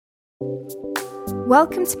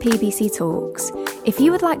Welcome to PBC Talks. If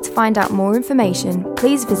you would like to find out more information,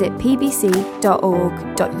 please visit pbc.org.uk.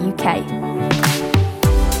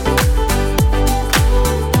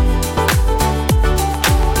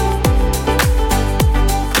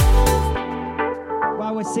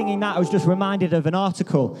 While we're singing that, I was just reminded of an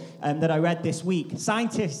article that I read this week.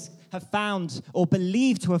 Scientists have found, or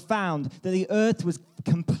believe to have found, that the earth was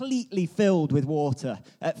completely filled with water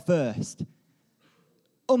at first.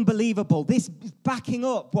 Unbelievable. This is backing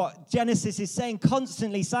up what Genesis is saying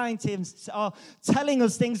constantly. Scientists are telling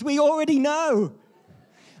us things we already know.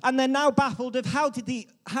 And they're now baffled of how did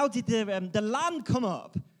the land come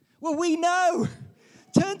up? Well, we know.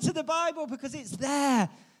 Turn to the Bible because it's there.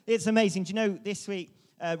 It's amazing. Do you know, this week,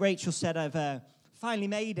 Rachel said, I've finally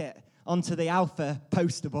made it onto the Alpha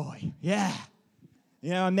poster boy. Yeah.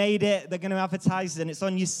 You know, I made it. They're going to advertise it, and it's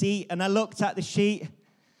on your seat. And I looked at the sheet,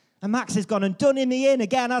 and Max has gone and done me in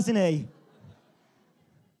again, hasn't he?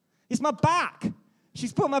 It's my back.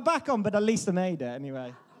 She's put my back on, but at least I made it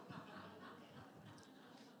anyway.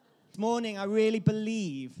 This morning, I really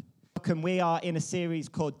believe we are in a series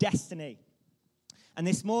called Destiny. And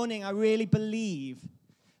this morning, I really believe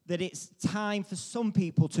that it's time for some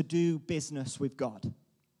people to do business with God.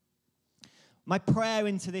 My prayer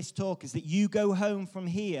into this talk is that you go home from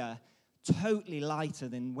here totally lighter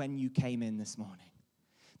than when you came in this morning.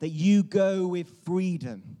 That you go with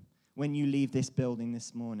freedom when you leave this building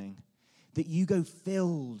this morning. That you go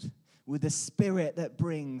filled with the Spirit that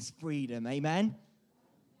brings freedom. Amen?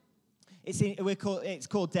 It's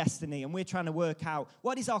called Destiny, and we're trying to work out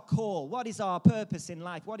what is our call, what is our purpose in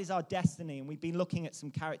life, what is our destiny. And we've been looking at some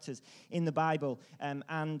characters in the Bible,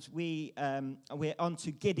 and we're on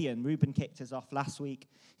to Gideon. Ruben kicked us off last week.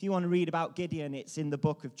 If you want to read about Gideon, it's in the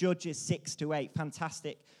book of Judges 6-8.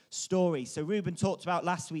 Fantastic story. So Ruben talked about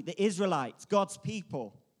last week the Israelites, God's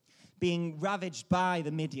people, being ravaged by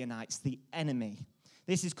the Midianites, the enemy.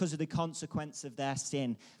 This is because of the consequence of their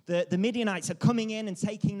sin. The Midianites are coming in and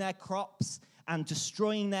taking their crops and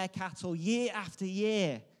destroying their cattle year after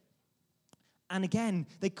year. And again,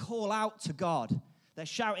 they call out to God. They're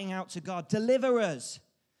shouting out to God, deliver us.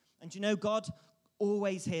 And you know, God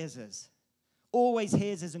always hears us. Always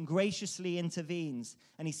hears us and graciously intervenes.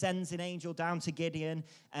 And he sends an angel down to Gideon.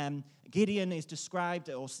 Gideon is described,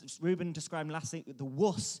 or Reuben described last week, the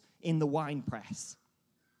wuss in the winepress.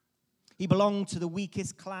 He belonged to the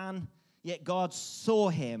weakest clan, yet God saw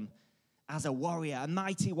him as a warrior, a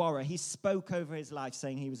mighty warrior. He spoke over his life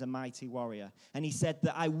saying he was a mighty warrior. And he said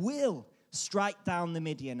that I will strike down the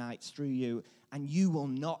Midianites through you, and you will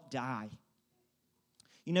not die.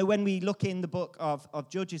 You know, when we look in the book of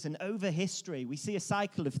Judges and over history, we see a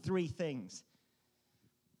cycle of three things.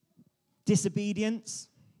 Disobedience,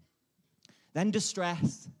 then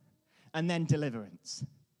distress, and then deliverance.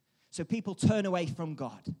 So people turn away from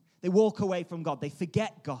God. They walk away from God. They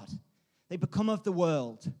forget God. They become of the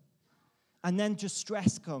world. And then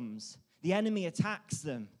distress comes. The enemy attacks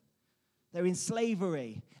them. They're in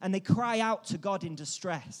slavery. And they cry out to God in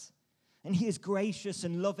distress. And he is gracious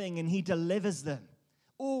and loving, and he delivers them.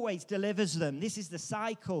 Always delivers them. This is the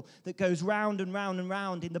cycle that goes round and round and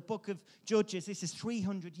round. In the book of Judges, this is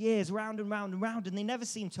 300 years, round and round and round, and they never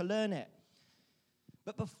seem to learn it.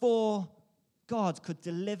 But before God could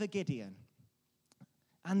deliver Gideon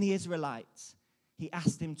and the Israelites, he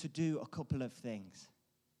asked him to do a couple of things.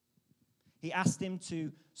 He asked him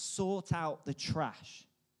to sort out the trash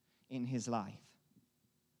in his life.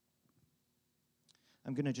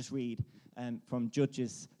 I'm going to just read from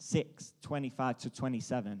Judges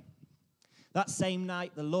 6:25-27. That same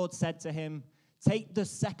night the Lord said to him, take the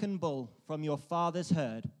second bull from your father's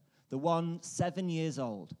herd, the one 7 years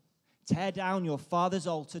old. Tear down your father's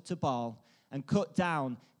altar to Baal and cut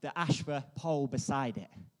down the Asherah pole beside it.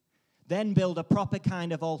 Then build a proper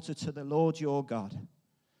kind of altar to the Lord your God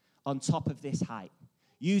on top of this height.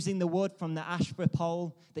 Using the wood from the Asherah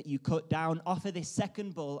pole that you cut down, offer this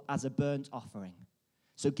second bull as a burnt offering.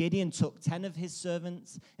 So Gideon took 10 of his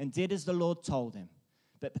servants and did as the Lord told him.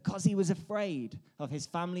 But because he was afraid of his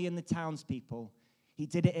family and the townspeople, he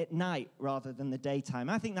did it at night rather than the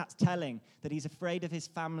daytime. I think that's telling that he's afraid of his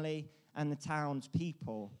family and the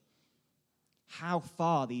townspeople. How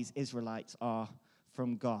far these Israelites are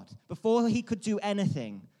from God. Before he could do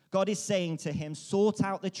anything, God is saying to him, sort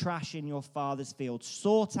out the trash in your father's field.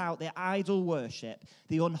 Sort out the idol worship,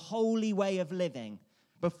 the unholy way of living,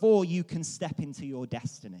 before you can step into your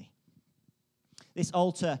destiny. This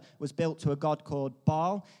altar was built to a god called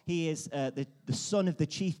Baal. He is the son of the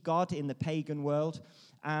chief god in the pagan world.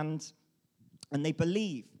 And they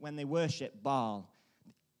believe when they worship Baal,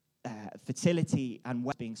 fertility and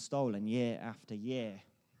wealth being stolen year after year.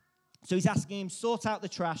 So he's asking him, sort out the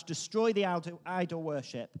trash, destroy the idol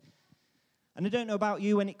worship. And I don't know about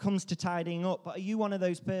you when it comes to tidying up, but are you one of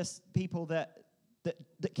those people that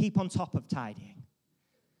keep on top of tidying?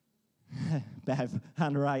 Bev,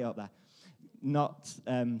 hand right up there. Not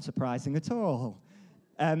surprising at all.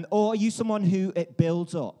 Or are you someone who it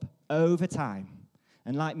builds up over time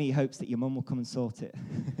and, like me, hopes that your mum will come and sort it?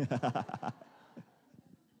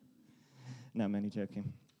 No, I'm only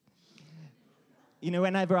joking. You know,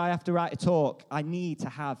 whenever I have to write a talk, I need to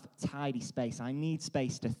have tidy space. I need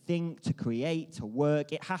space to think, to create, to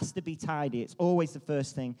work. It has to be tidy. It's always the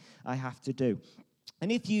first thing I have to do.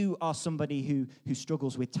 And if you are somebody who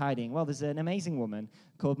struggles with tidying, well, there's an amazing woman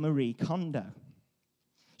called Marie Kondo.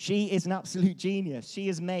 She is an absolute genius. She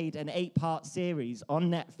has made an 8-part series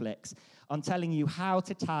on Netflix on telling you how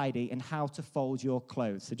to tidy and how to fold your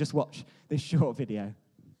clothes. So just watch this short video.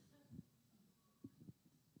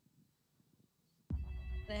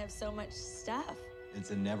 I have so much stuff.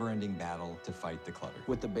 It's a never-ending battle to fight the clutter.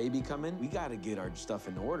 With the baby coming, we got to get our stuff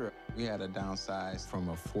in order. We had to downsize from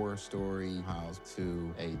a 4-story house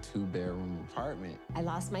to a 2-bedroom apartment. I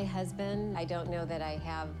lost my husband. I don't know that I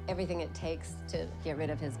have everything it takes to get rid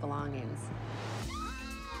of his belongings.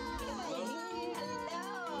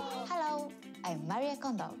 Hello, I'm Maria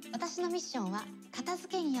Kondo. 私のミッションは片付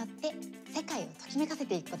けによって世界をときめかせ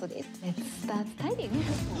ていくことです。Let's start tidying.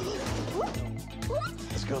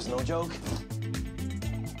 This girl's no joke.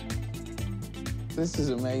 This is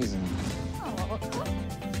amazing.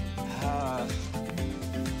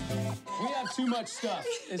 We have too much stuff.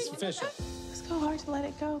 It's official. It's so hard to let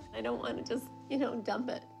it go. I don't want to just, dump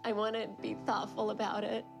it. I want to be thoughtful about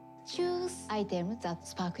it. Choose items that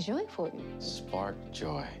spark joy for you. Spark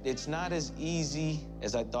joy. It's not as easy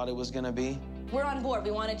as I thought it was going to be. We're on board.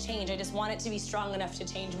 We want to change. I just want it to be strong enough to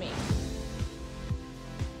change me.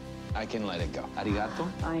 I can let it go. Arigato.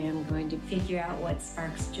 I am going to figure out what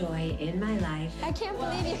sparks joy in my life. I can't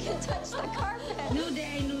believe you can touch the carpet. New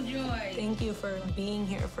day, new joy. Thank you for being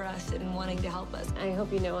here for us and wanting to help us. I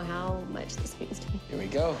hope you know how much this means to me. Here we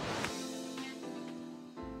go.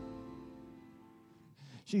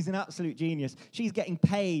 She's an absolute genius. She's getting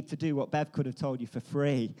paid to do what Bev could have told you for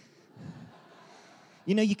free.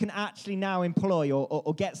 You know, you can actually now employ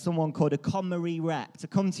or get someone called a KonMari rep to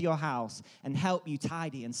come to your house and help you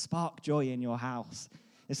tidy and spark joy in your house.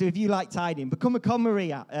 And so if you like tidying, become a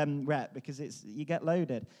KonMari rep because you get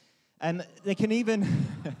loaded. They can even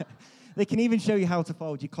show you how to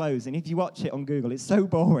fold your clothes. And if you watch it on Google, it's so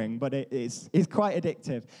boring, but it's quite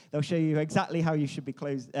addictive. They'll show you exactly how you should be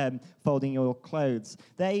folding your clothes.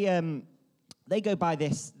 They go by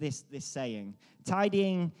this saying: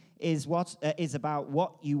 tidying is about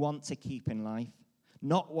what you want to keep in life,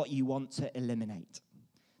 not what you want to eliminate.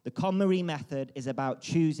 The KonMari method is about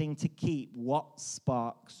choosing to keep what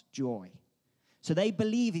sparks joy. So they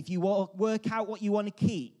believe if you work out what you want to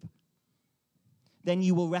keep, then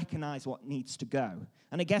you will recognize what needs to go.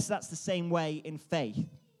 And I guess that's the same way in faith.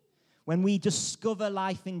 When we discover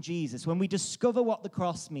life in Jesus, when we discover what the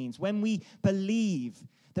cross means, when we believe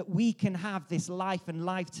that we can have this life and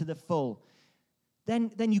life to the full,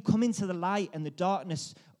 then you come into the light and the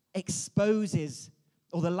darkness exposes,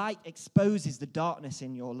 or the light exposes the darkness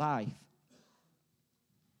in your life.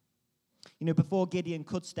 You know, before Gideon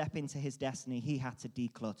could step into his destiny, he had to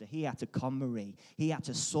declutter. He had to KonMari. He had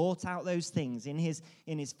to sort out those things in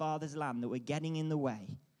his father's land that were getting in the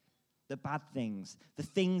way. The bad things, the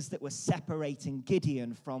things that were separating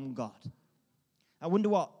Gideon from God. I wonder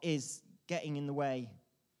what is getting in the way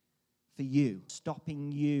for you,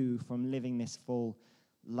 stopping you from living this full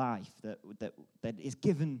life that is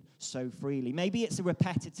given so freely. Maybe it's a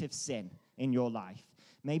repetitive sin in your life.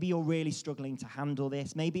 Maybe you're really struggling to handle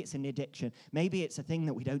this. Maybe it's an addiction. Maybe it's a thing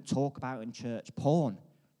that we don't talk about in church, porn.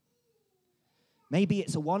 Maybe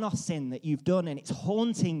it's a one-off sin that you've done and it's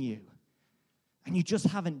haunting you and you just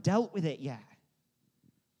haven't dealt with it yet.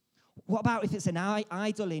 What about if it's an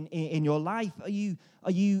idol in your life? Do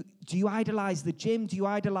you idolize the gym? Do you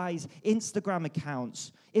idolize Instagram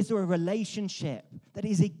accounts? Is there a relationship that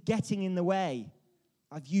is getting in the way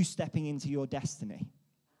of you stepping into your destiny?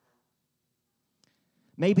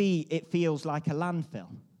 Maybe it feels like a landfill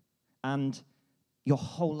and your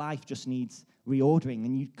whole life just needs reordering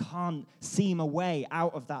and you can't seem a way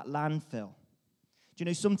out of that landfill. Do you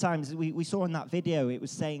know, sometimes we saw in that video, it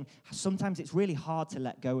was saying sometimes it's really hard to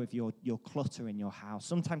let go of your clutter in your house.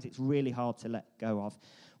 Sometimes it's really hard to let go of.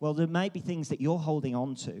 Well, there might be things that you're holding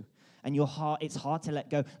on to and it's hard to let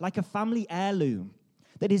go, like a family heirloom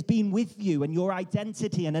that has been with you and your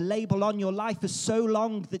identity and a label on your life for so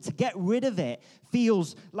long that to get rid of it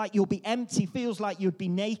feels like you'll be empty, feels like you'd be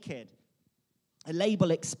naked. a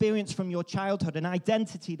label, experience from your childhood, an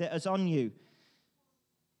identity that is on you.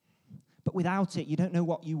 But without it, you don't know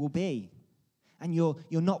what you will be. And you're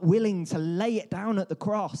not willing to lay it down at the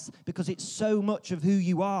cross because it's so much of who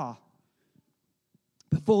you are.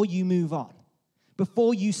 Before you move on,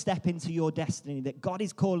 before you step into your destiny that God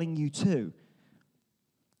is calling you to,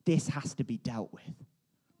 this has to be dealt with.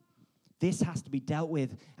 This has to be dealt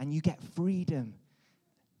with, and you get freedom.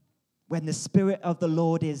 When the Spirit of the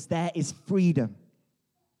Lord is there, is freedom.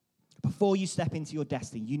 Before you step into your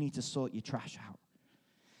destiny, you need to sort your trash out.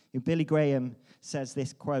 Billy Graham says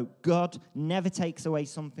this quote, God never takes away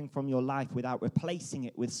something from your life without replacing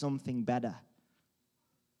it with something better.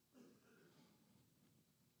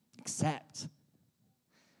 Accept.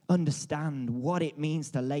 Understand what it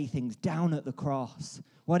means to lay things down at the cross.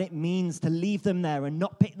 What it means to leave them there and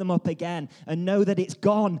not pick them up again. And know that it's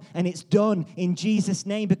gone and it's done in Jesus'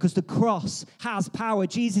 name because the cross has power.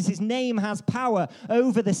 Jesus' name has power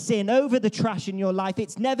over the sin, over the trash in your life.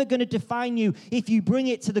 It's never going to define you if you bring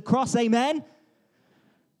it to the cross. Amen?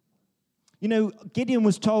 You know, Gideon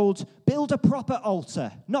was told, build a proper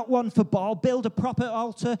altar. Not one for Baal. Build a proper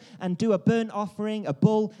altar and do a burnt offering, a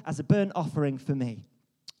bull as a burnt offering for me.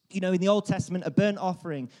 You know, in the Old Testament, a burnt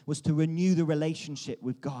offering was to renew the relationship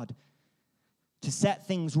with God, to set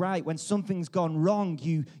things right. When something's gone wrong,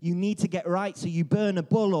 you need to get right, so you burn a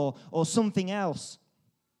bull or something else.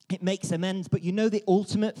 It makes amends, but you know the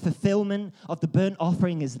ultimate fulfillment of the burnt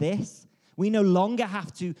offering is this. We no longer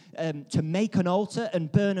have to make an altar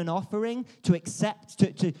and burn an offering to accept,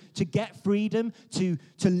 to get freedom, to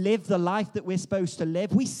live the life that we're supposed to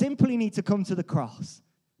live. We simply need to come to the cross.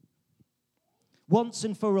 Once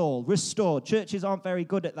and for all, restored. Churches aren't very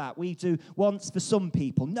good at that. We do once for some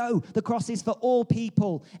people. No, the cross is for all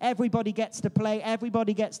people. Everybody gets to play.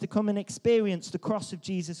 Everybody gets to come and experience the cross of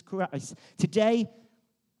Jesus Christ. Today,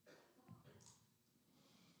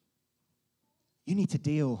 you need to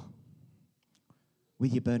deal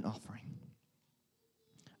with your burnt offering.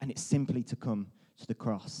 And it's simply to come to the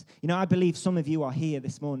cross. You know, I believe some of you are here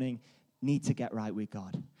this morning, need to get right with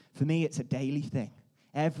God. For me, it's a daily thing.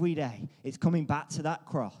 Every day, it's coming back to that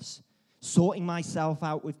cross, sorting myself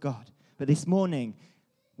out with God. But this morning,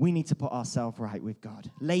 we need to put ourselves right with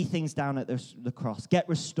God. Lay things down at the cross. Get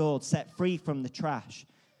restored, set free from the trash.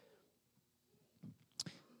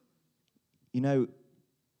 You know,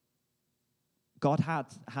 God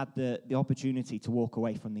had the opportunity to walk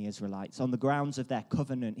away from the Israelites. On the grounds of their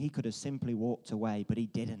covenant, he could have simply walked away, but he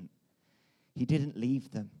didn't. He didn't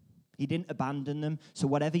leave them. He didn't abandon them. So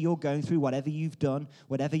whatever you're going through, whatever you've done,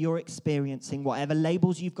 whatever you're experiencing, whatever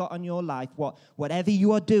labels you've got on your life, whatever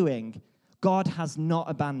you are doing, God has not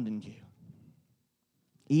abandoned you.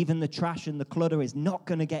 Even the trash and the clutter is not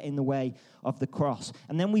going to get in the way of the cross.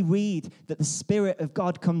 And then we read that the Spirit of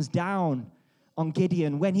God comes down on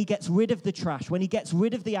Gideon when he gets rid of the trash, when he gets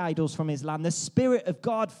rid of the idols from his land. The Spirit of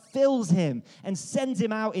God fills him and sends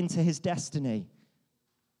him out into his destiny.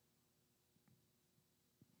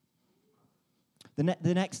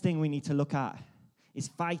 The next thing we need to look at is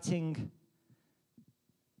fighting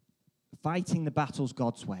the battles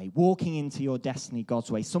God's way, walking into your destiny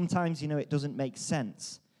God's way. Sometimes, you know, it doesn't make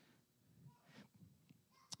sense.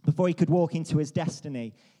 Before he could walk into his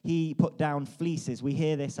destiny, he put down fleeces. We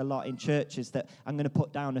hear this a lot in churches, that I'm going to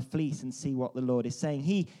put down a fleece and see what the Lord is saying.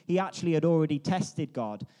 He actually had already tested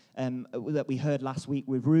God, that we heard last week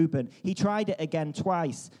with Reuben. He tried it again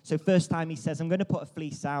twice. So first time he says, I'm going to put a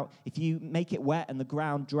fleece out. If you make it wet and the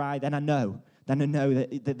ground dry, then I know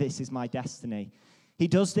that this is my destiny. He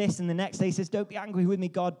does this, and the next day he says, don't be angry with me,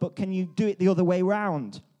 God, but can you do it the other way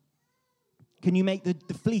around? Can you make the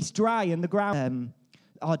fleece dry and the ground...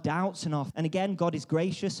 our doubts and again, God is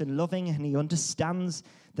gracious and loving, and he understands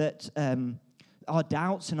that our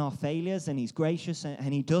doubts and our failures, and he's gracious,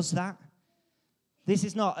 and he does that. This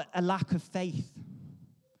is not a lack of faith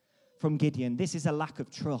from Gideon. This is a lack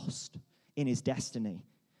of trust in his destiny.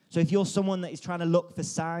 So if you're someone that is trying to look for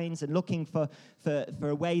signs and looking for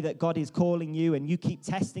a way that God is calling you, and you keep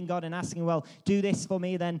testing God and asking, well, do this for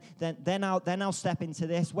me, then I'll step into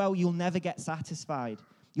this. Well, you'll never get satisfied.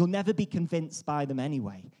 You'll never be convinced by them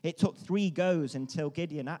anyway. It took 3 goes until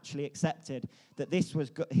Gideon actually accepted that this was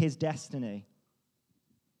his destiny.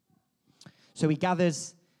 So he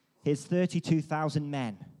gathers his 32,000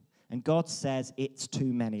 men, and God says it's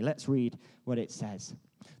too many. Let's read what it says.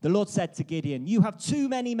 The Lord said to Gideon, you have too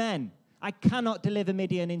many men. I cannot deliver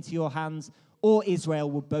Midian into your hands, or Israel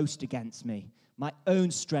will boast against me. My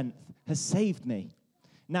own strength has saved me.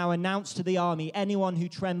 Now announce to the army, anyone who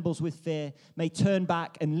trembles with fear may turn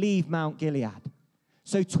back and leave Mount Gilead.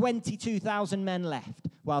 So 22,000 men left,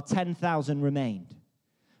 while 10,000 remained.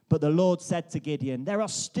 But the Lord said to Gideon, there are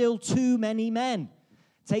still too many men.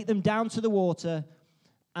 Take them down to the water,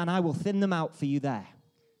 and I will thin them out for you there.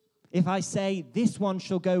 If I say, this one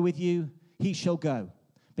shall go with you, he shall go.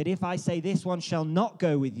 But if I say, this one shall not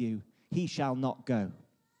go with you, he shall not go.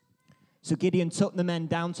 So Gideon took the men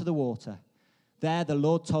down to the water. There the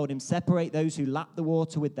Lord told him, separate those who lap the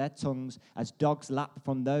water with their tongues as dogs lap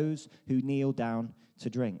from those who kneel down to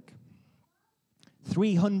drink.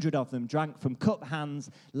 300 of them drank from cupped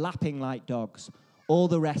hands, lapping like dogs. All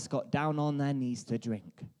the rest got down on their knees to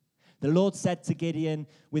drink. The Lord said to Gideon,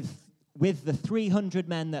 with the 300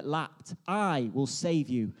 men that lapped, I will save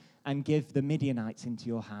you and give the Midianites into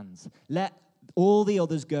your hands. Let all the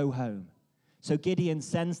others go home. So Gideon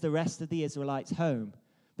sends the rest of the Israelites home,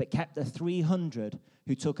 but kept the 300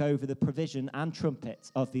 who took over the provision and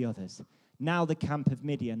trumpets of the others. Now the camp of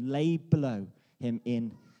Midian lay below him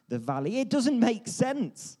in the valley. It doesn't make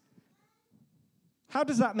sense. How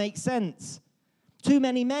does that make sense? Too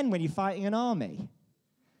many men when you're fighting an army.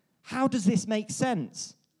 How does this make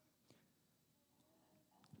sense?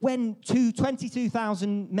 When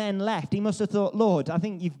 22,000 men left, he must have thought, Lord, I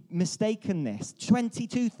think you've mistaken this.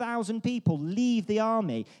 22,000 people leave the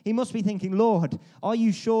army. He must be thinking, Lord, are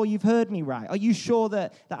you sure you've heard me right? Are you sure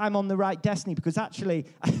that I'm on the right destiny? Because actually,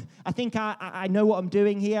 I think I know what I'm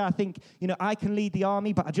doing here. I think, I can lead the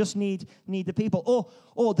army, but I just need the people.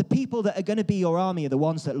 Or the people that are going to be your army are the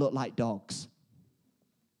ones that look like dogs.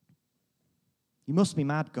 You must be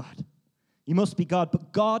mad, God. You must be God,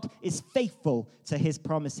 but God is faithful to his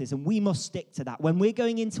promises, and we must stick to that. When we're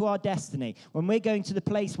going into our destiny, when we're going to the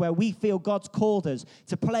place where we feel God's called us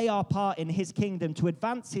to play our part in his kingdom, to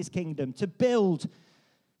advance his kingdom, to build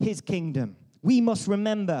his kingdom, we must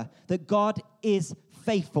remember that God is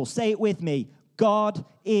faithful. Say it with me. God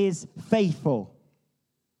is faithful.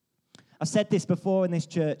 I've said this before in this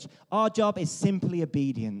church. Our job is simply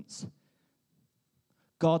obedience.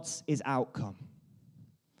 God's is outcome.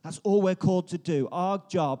 That's all we're called to do. Our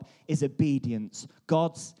job is obedience.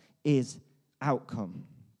 God's is outcome.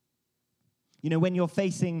 When you're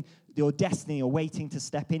facing your destiny or waiting to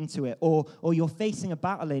step into it, or you're facing a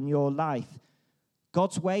battle in your life,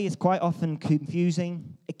 God's way is quite often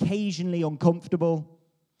confusing, occasionally uncomfortable,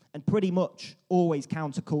 and pretty much always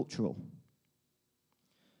countercultural.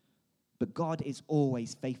 But God is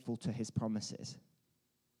always faithful to his promises.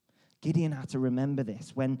 Gideon had to remember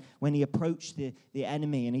this when he approached the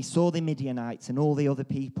enemy and he saw the Midianites and all the other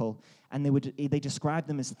people, and they described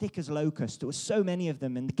them as thick as locusts. There were so many of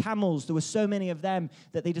them, and the camels, there were so many of them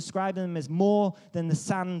that they described them as more than the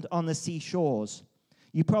sand on the seashores.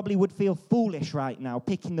 You probably would feel foolish right now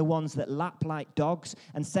picking the ones that lap like dogs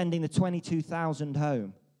and sending the 22,000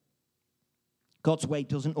 home. God's way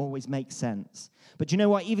doesn't always make sense. But you know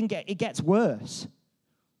what? It gets worse.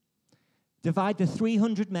 Divide the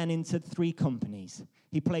 300 men into 3 companies.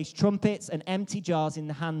 He placed trumpets and empty jars in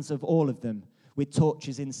the hands of all of them with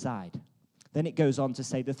torches inside. Then it goes on to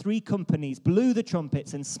say, the 3 companies blew the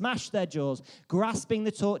trumpets and smashed their jaws, grasping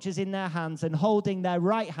the torches in their hands and holding their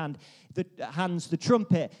right hand, the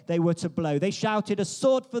trumpet they were to blow. They shouted, a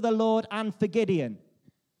sword for the Lord and for Gideon.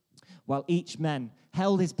 While each man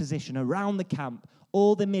held his position around the camp,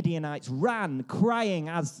 all the Midianites ran, crying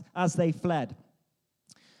as they fled.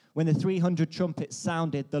 When the 300 trumpets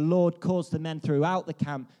sounded, the Lord caused the men throughout the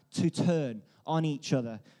camp to turn on each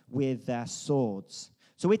other with their swords.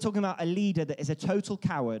 So we're talking about a leader that is a total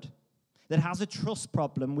coward, that has a trust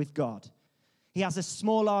problem with God. He has a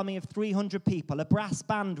small army of 300 people, a brass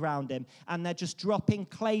band around him, and they're just dropping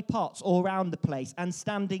clay pots all around the place and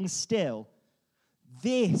standing still.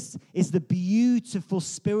 This is the beautiful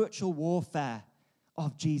spiritual warfare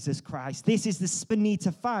of Jesus Christ. This is the need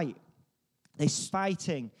to fight. They're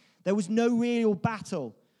fighting. There was no real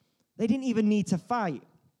battle. They didn't even need to fight.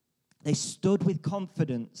 They stood with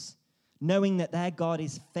confidence, knowing that their God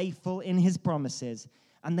is faithful in his promises.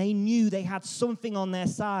 And they knew they had something on their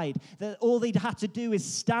side, that all they'd had to do is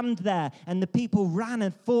stand there, and the people ran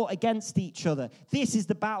and fought against each other. This is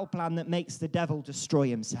the battle plan that makes the devil destroy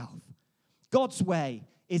himself. God's way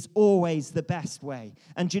is always the best way.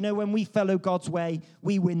 And when we follow God's way,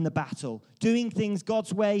 we win the battle. Doing things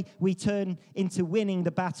God's way, we turn into winning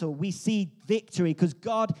the battle. We see victory because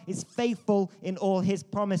God is faithful in all his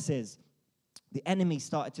promises. The enemy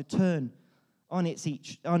started to turn on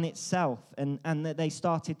itself, and they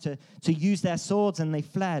started to use their swords, and they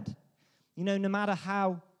fled. No matter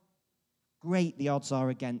how great the odds are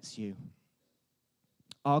against you,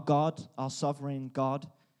 our God, our sovereign God,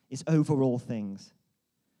 is over all things.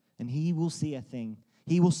 And he will see a thing.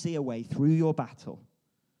 He will see a way through your battle.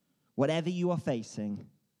 Whatever you are facing,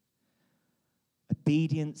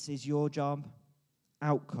 obedience is your job.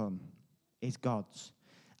 outcome is God's.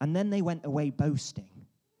 And then they went away boasting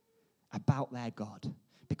about their God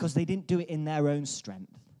because they didn't do it in their own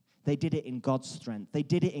strength. They did it in God's strength. They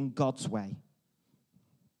did it in God's way.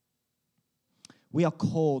 We are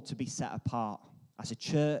called to be set apart as a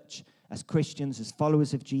church, as Christians, as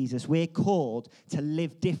followers of Jesus. We're called to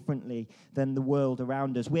live differently than the world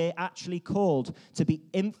around us. We're actually called to be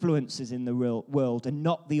influencers in the real world and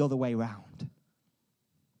not the other way around.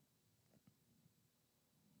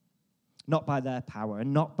 Not by their power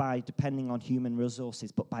and not by depending on human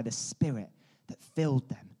resources, but by the Spirit that filled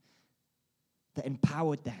them, that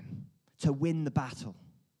empowered them to win the battle.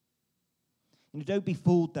 Don't be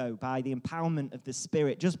fooled, though, by the empowerment of the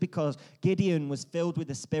Spirit. Just because Gideon was filled with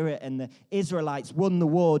the Spirit and the Israelites won the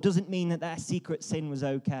war doesn't mean that their secret sin was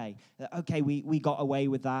okay. Okay, we got away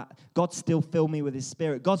with that. God still filled me with his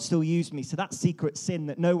Spirit. God still used me. So that secret sin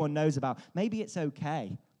that no one knows about, maybe it's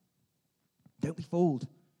okay. Don't be fooled.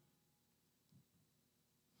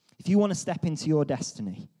 If you want to step into your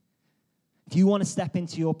destiny, if you want to step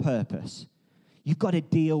into your purpose, you've got to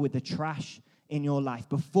deal with the trash in your life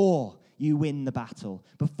before you win the battle.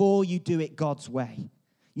 Before you do it God's way,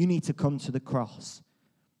 you need to come to the cross.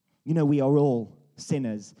 We are all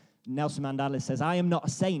sinners. Nelson Mandela says, I am not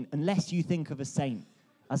a saint unless you think of a saint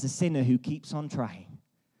as a sinner who keeps on trying.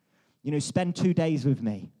 Spend 2 days with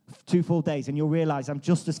me, 2 full days, and you'll realize I'm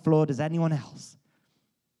just as flawed as anyone else.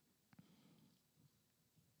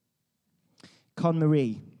 Con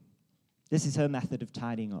Marie, this is her method of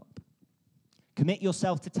tidying up. Commit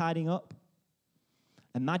yourself to tidying up.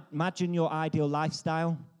 Imagine your ideal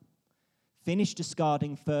lifestyle. Finish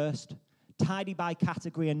discarding first. Tidy by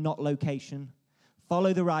category and not location.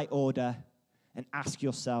 Follow the right order. And ask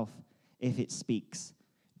yourself if it speaks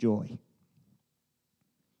joy.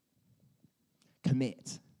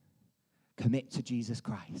 Commit. Commit to Jesus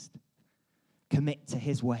Christ. Commit to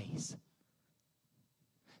his ways.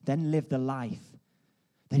 Then live the life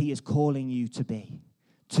that he is calling you to be,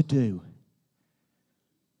 to do.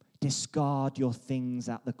 Discard your things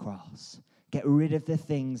at the cross. Get rid of the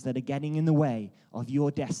things that are getting in the way of your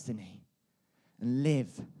destiny and live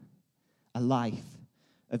a life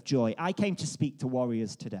of joy. I came to speak to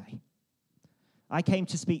warriors today. I came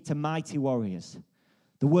to speak to mighty warriors.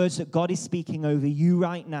 The words that God is speaking over you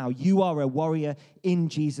right now. You are a warrior in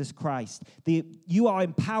Jesus Christ. You are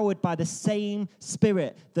empowered by the same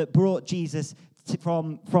Spirit that brought Jesus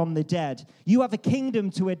from the dead. You have a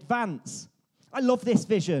kingdom to advance. I love this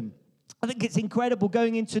vision. I think it's incredible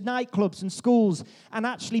going into nightclubs and schools and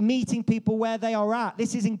actually meeting people where they are at.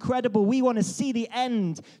 This is incredible. We want to see the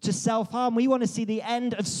end to self-harm. We want to see the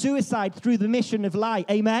end of suicide through the mission of light.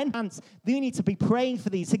 Amen? And we need to be praying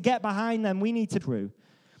for these. To get behind them, we need to through.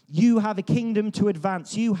 You have a kingdom to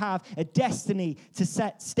advance. You have a destiny to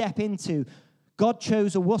step into. God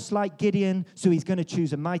chose a wuss like Gideon, so he's going to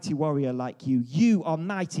choose a mighty warrior like you. You are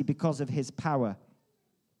mighty because of his power.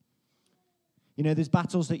 There's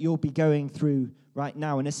battles that you'll be going through right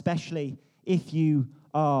now, and especially if you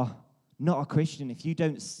are not a Christian, if you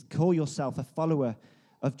don't call yourself a follower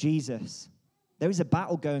of Jesus, there is a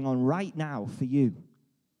battle going on right now for you.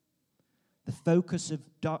 The focus of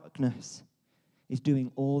darkness is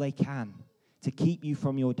doing all they can to keep you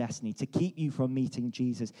from your destiny, to keep you from meeting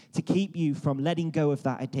Jesus, to keep you from letting go of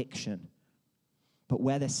that addiction. But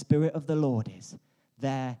where the Spirit of the Lord is,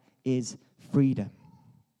 there is freedom.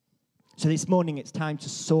 So this morning, it's time to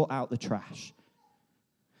sort out the trash,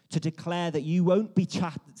 to declare that you won't be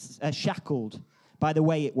shackled by the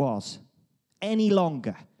way it was any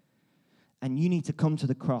longer. And you need to come to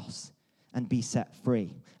the cross and be set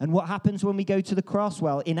free. And what happens when we go to the cross?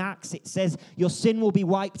 Well, in Acts, it says your sin will be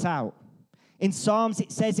wiped out. In Psalms,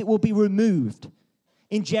 it says it will be removed.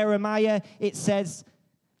 In Jeremiah, it says,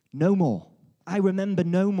 no more. I remember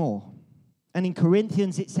no more. And in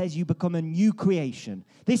Corinthians, it says you become a new creation.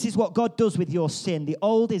 This is what God does with your sin. The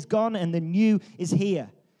old is gone and the new is here.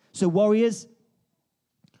 So warriors,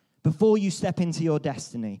 before you step into your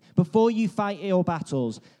destiny, before you fight your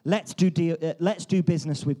battles, let's do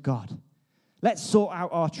business with God. Let's sort out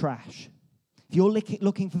our trash. If you're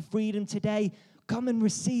looking for freedom today, come and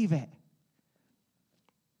receive it.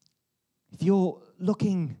 If you're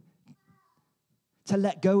looking to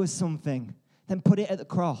let go of something, then put it at the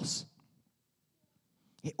cross.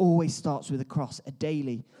 It always starts with a cross, a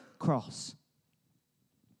daily cross.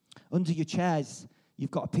 Under your chairs,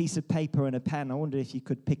 you've got a piece of paper and a pen. I wonder if you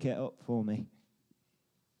could pick it up for me.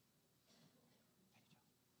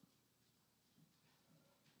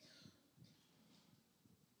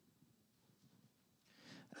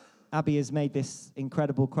 Abby has made this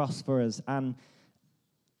incredible cross for us, and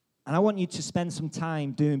And I want you to spend some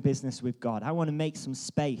time doing business with God. I want to make some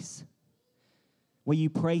space where you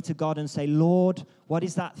pray to God and say, Lord, what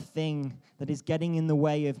is that thing that is getting in the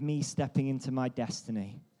way of me stepping into my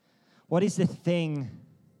destiny? What is the thing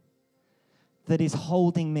that is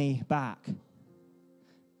holding me back?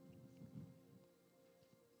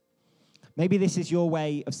 Maybe this is your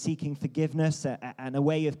way of seeking forgiveness and a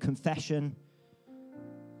way of confession.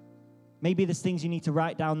 Maybe there's things you need to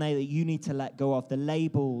write down there that you need to let go of. The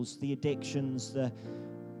labels, the addictions, the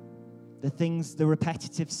things, the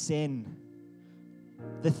repetitive sin.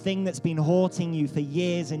 The thing that's been haunting you for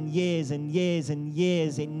years and years and years and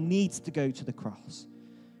years. It needs to go to the cross.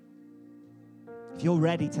 If you're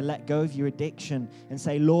ready to let go of your addiction and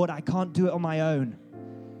say, Lord, I can't do it on my own.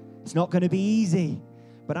 It's not going to be easy.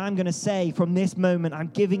 But I'm going to say from this moment, I'm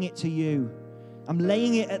giving it to you. I'm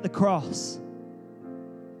laying it at the cross.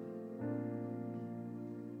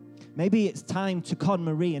 Maybe it's time to Con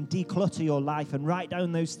Marie and declutter your life and write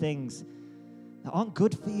down those things that aren't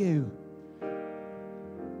good for you.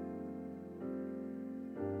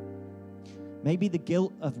 Maybe the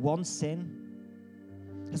guilt of one sin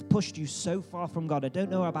has pushed you so far from God. I don't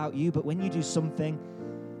know about you, but when you do something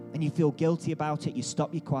and you feel guilty about it, you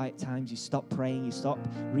stop your quiet times, you stop praying, you stop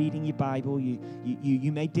reading your Bible,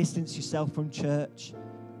 you may distance yourself from church.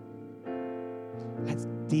 Let's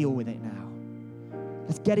deal with it now.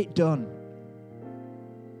 Let's get it done.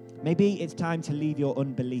 Maybe it's time to leave your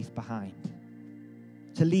unbelief behind.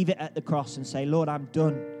 To leave it at the cross and say, Lord, I'm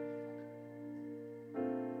done.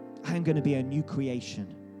 I'm going to be a new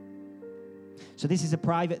creation. So this is a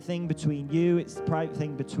private thing between you. It's a private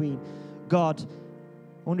thing between God.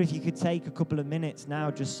 I wonder if you could take a couple of minutes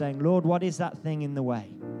now just saying, Lord, what is that thing in the way?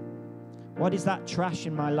 What is that trash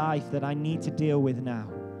in my life that I need to deal with now?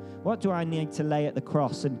 What do I need to lay at the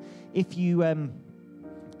cross? And if you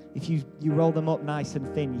roll them up nice and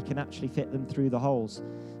thin, you can actually fit them through the holes.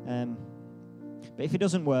 But if it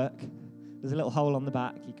doesn't work, there's a little hole on the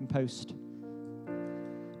back. You can post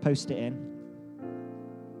it in.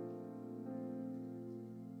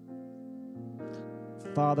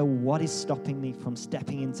 Father, what is stopping me from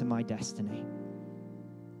stepping into my destiny?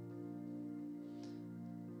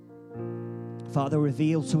 Father,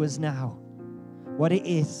 reveal to us now what it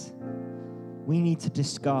is we need to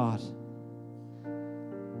discard.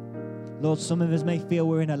 Lord, some of us may feel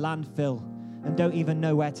we're in a landfill and don't even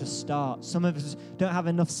know where to start. Some of us don't have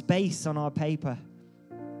enough space on our paper.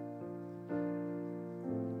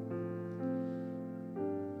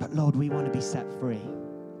 But Lord, we want to be set free.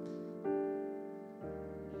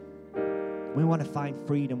 We want to find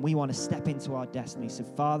freedom. We want to step into our destiny. So,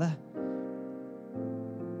 Father,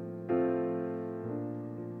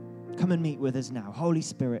 come and meet with us now. Holy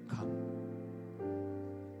Spirit, come.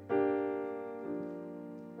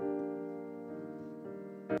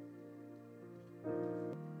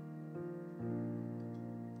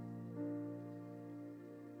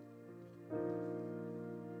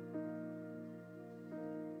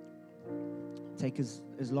 Take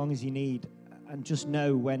as long as you need, and just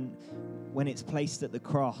know when it's placed at the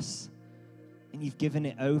cross and you've given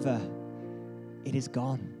it over, it is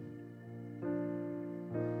gone.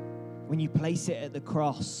 When you place it at the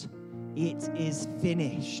cross, it is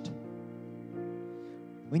finished.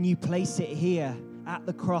 When you place it here at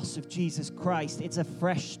the cross of Jesus Christ, it's a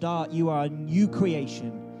fresh start. You are a new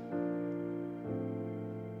creation.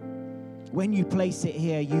 When you place it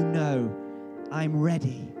here, you know, I'm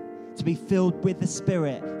ready to be filled with the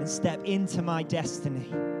Spirit and step into my destiny.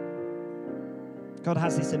 God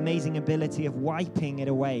has this amazing ability of wiping it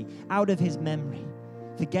away out of his memory,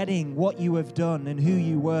 forgetting what you have done and who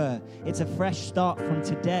you were. It's a fresh start from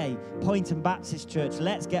today. Poynton Baptist Church,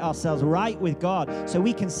 let's get ourselves right with God so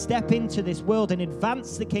we can step into this world and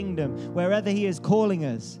advance the kingdom wherever he is calling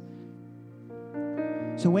us.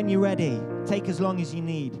 So when you're ready, take as long as you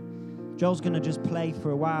need. Joel's going to just play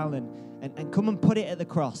for a while and come and put it at the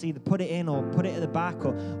cross. Either put it in or put it at the back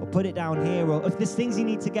or put it down here. Or if there's things you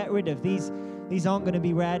need to get rid of, these aren't going to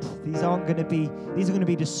be read. These are going to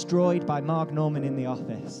be destroyed by Mark Norman in the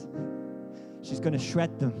office. She's going to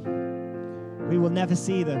shred them. We will never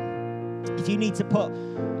see them. If you need to put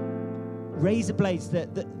razor blades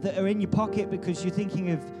that are in your pocket because you're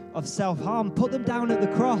thinking of self-harm, put them down at the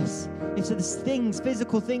cross. If there's things,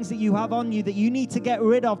 physical things that you have on you that you need to get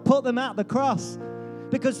rid of, put them at the cross.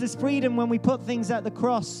 Because there's freedom when we put things at the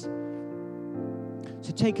cross.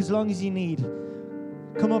 So take as long as you need.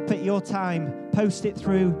 Come up at your time, post it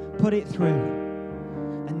through, put it through.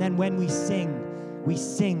 And then when we sing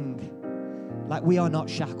like we are not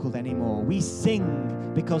shackled anymore. We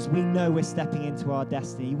sing because we know we're stepping into our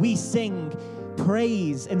destiny. We sing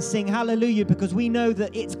praise and sing hallelujah because we know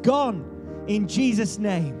that it's gone in Jesus'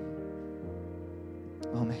 name.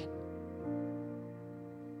 Amen.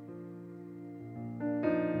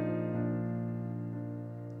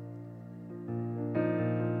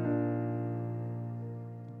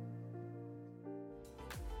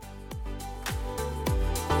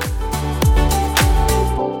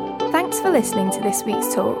 Thanks for listening to this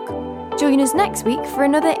week's talk. Join us next week for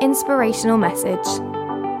another inspirational message.